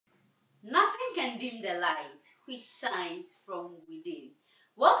can dim the light which shines from within.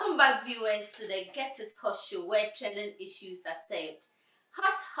 Welcome back, viewers, to the Get It Hot show where trending issues are saved.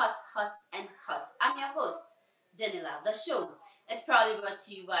 Hot, hot, hot, and hot. I'm your host, Janila. The show is proudly brought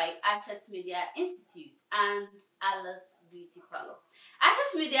to you by Arches Media Institute and Alice Beauty Parlor.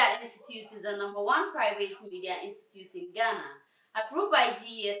 Arches Media Institute is the #1 private media institute in Ghana, approved by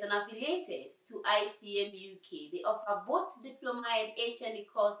GES and affiliated to ICM UK. They offer both diploma and HND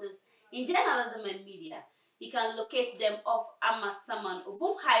courses in journalism and media. You can locate them off Amasaman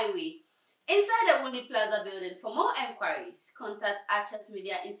Obum Highway inside the Wuni Plaza building. For more enquiries, contact Arches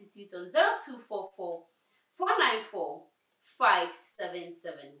Media Institute on 0244 494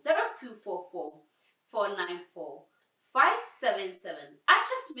 577 0244 494 577.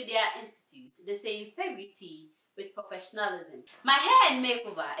 Arches Media Institute, the same integrity with professionalism. My hair and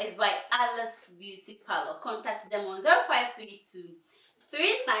makeover is by Alice Beauty Parlor. Contact them on 0532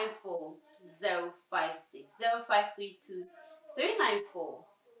 394 056 0532 394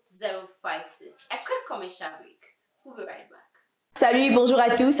 056. A quick commercial break. We'll be right back. Salut, bonjour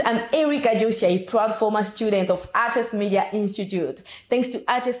à tous. I'm Kennedy Agyapong, a proud former student of Arches Media Institute. Thanks to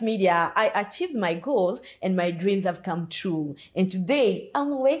Arches Media, I achieved my goals and my dreams have come true. And today,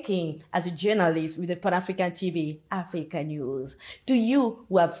 I'm working as a journalist with the Pan-African TV, Africa News. To you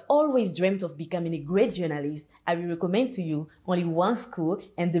who have always dreamt of becoming a great journalist, I will recommend to you only one school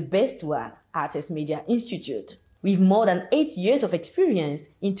and the best one, Arches Media Institute. With more than 8 years of experience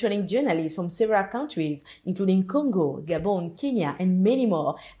in training journalists from several countries, including Congo, Gabon, Kenya, and many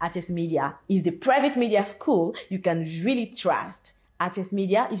more, Arches Media is the private media school you can really trust. Arches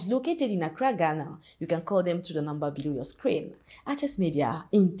Media is located in Accra, Ghana. You can call them to the number below your screen. Arches Media,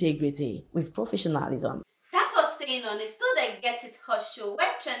 integrity with professionalism. Thanks for staying on. It's still the Get It Hot show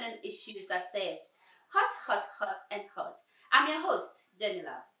where trending issues are said. Hot, hot, hot, and hot. I'm your host,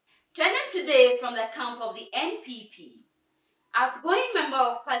 Janila. Trending today from the camp of the NPP, outgoing Member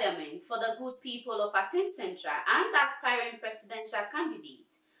of Parliament for the good people of Asim Central and aspiring presidential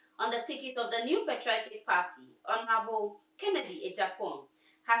candidate on the ticket of the New Patriotic Party, Honorable Kennedy Agyapong,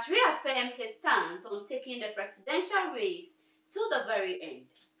 has reaffirmed his stance on taking the presidential race to the very end.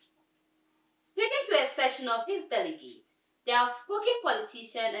 Speaking to a session of his delegates, the outspoken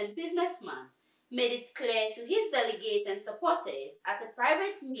politician and businessman made it clear to his delegates and supporters at a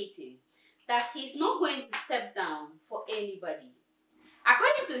private meeting that he's not going to step down for anybody.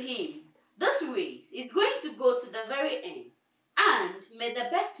 According to him, this race is going to go to the very end and may the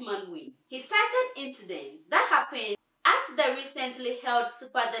best man win. He cited incidents that happened at the recently held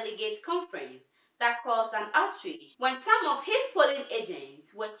Superdelegate Conference that caused an outrage when some of his polling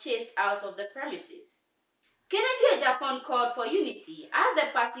agents were chased out of the premises. Kennedy Agyapong called for unity as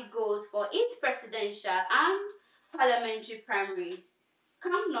the party goes for its presidential and parliamentary primaries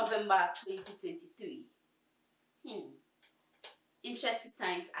come November 2023. Interesting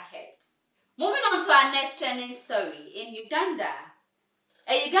times ahead. Moving on to our next trending story. In Uganda,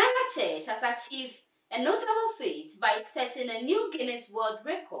 a Uganda church has achieved a notable feat by setting a new Guinness World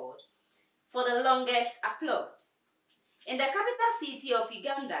Record for the longest applaud. In the capital city of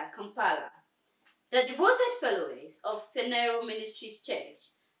Uganda, Kampala, the devoted followers of Sinare Ministries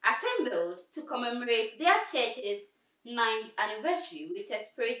Church assembled to commemorate their church's 9th anniversary with a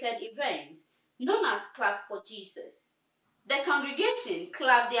spirited event known as Clap for Jesus. The congregation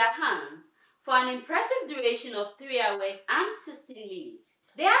clapped their hands for an impressive duration of 3 hours and 16 minutes.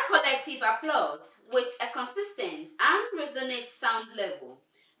 Their collective applause with a consistent and resonant sound level,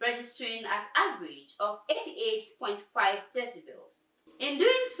 registering at average of 88.5 decibels. In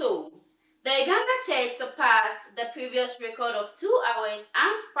doing so, the Uganda church surpassed the previous record of 2 hours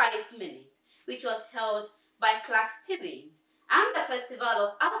and 5 minutes, which was held by Clark Stevens and the Festival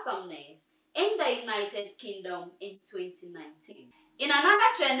of Awesomeness in the United Kingdom in 2019. In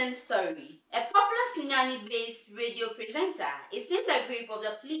another trending story, a popular Sinare-based radio presenter is in the grip of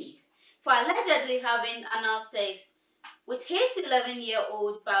the police for allegedly having anal sex with his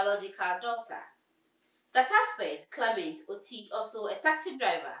 11-year-old biological daughter. The suspect, Clement Oti, also a taxi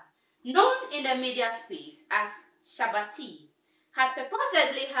driver, known in the media space as Shabati, had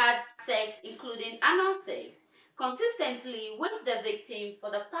purportedly had sex, including anal sex, consistently with the victim for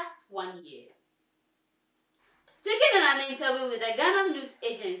the past 1 year. Speaking in an interview with the Ghana news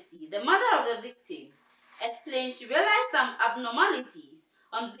agency, the mother of the victim explained she realized some abnormalities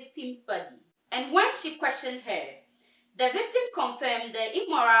on the victim's body, and when she questioned her, the victim confirmed the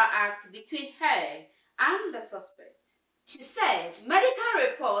immoral act between her and the suspect. She said medical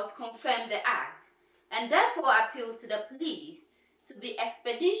reports confirmed the act and therefore appealed to the police to be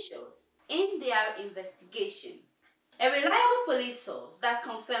expeditious in their investigation. A reliable police source that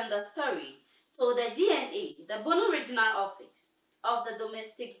confirmed the story So the GNA, the Bono Regional Office of the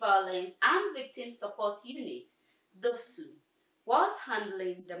Domestic Violence and Victim Support Unit, DOVSU, was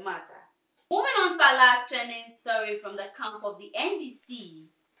handling the matter. Moving on to our last trending story from the camp of the NDC,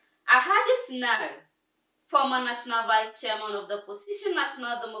 AGENDER Sinare, former National Vice Chairman of the opposition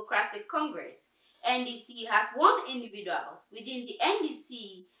National Democratic Congress, NDC, has warned individuals within the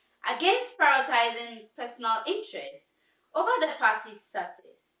NDC against prioritizing personal interest over the party's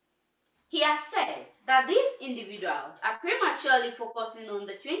success. He has said that these individuals are prematurely focusing on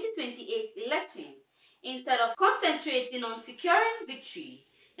the 2028 election instead of concentrating on securing victory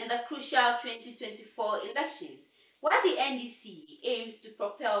in the crucial 2024 elections, where the NDC aims to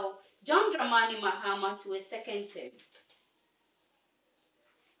propel John Dramani Mahama to a second term.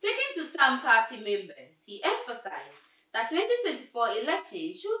 Speaking to some party members, he emphasized that 2024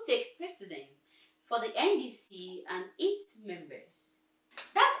 elections should take precedence for the NDC and its members.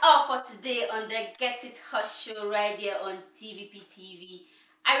 That's all for today on the Get It Hush show right here on TVP TV.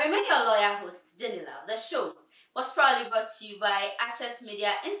 I remain your loyal host, Janila. The show was proudly brought to you by Access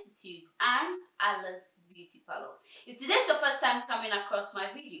Media Institute and Alice Beauty Parlor. If today's your first time coming across my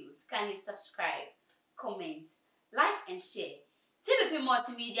videos, kindly subscribe, comment, like and share.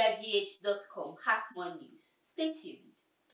 TVPMultimediaGH.com has more news. Stay tuned.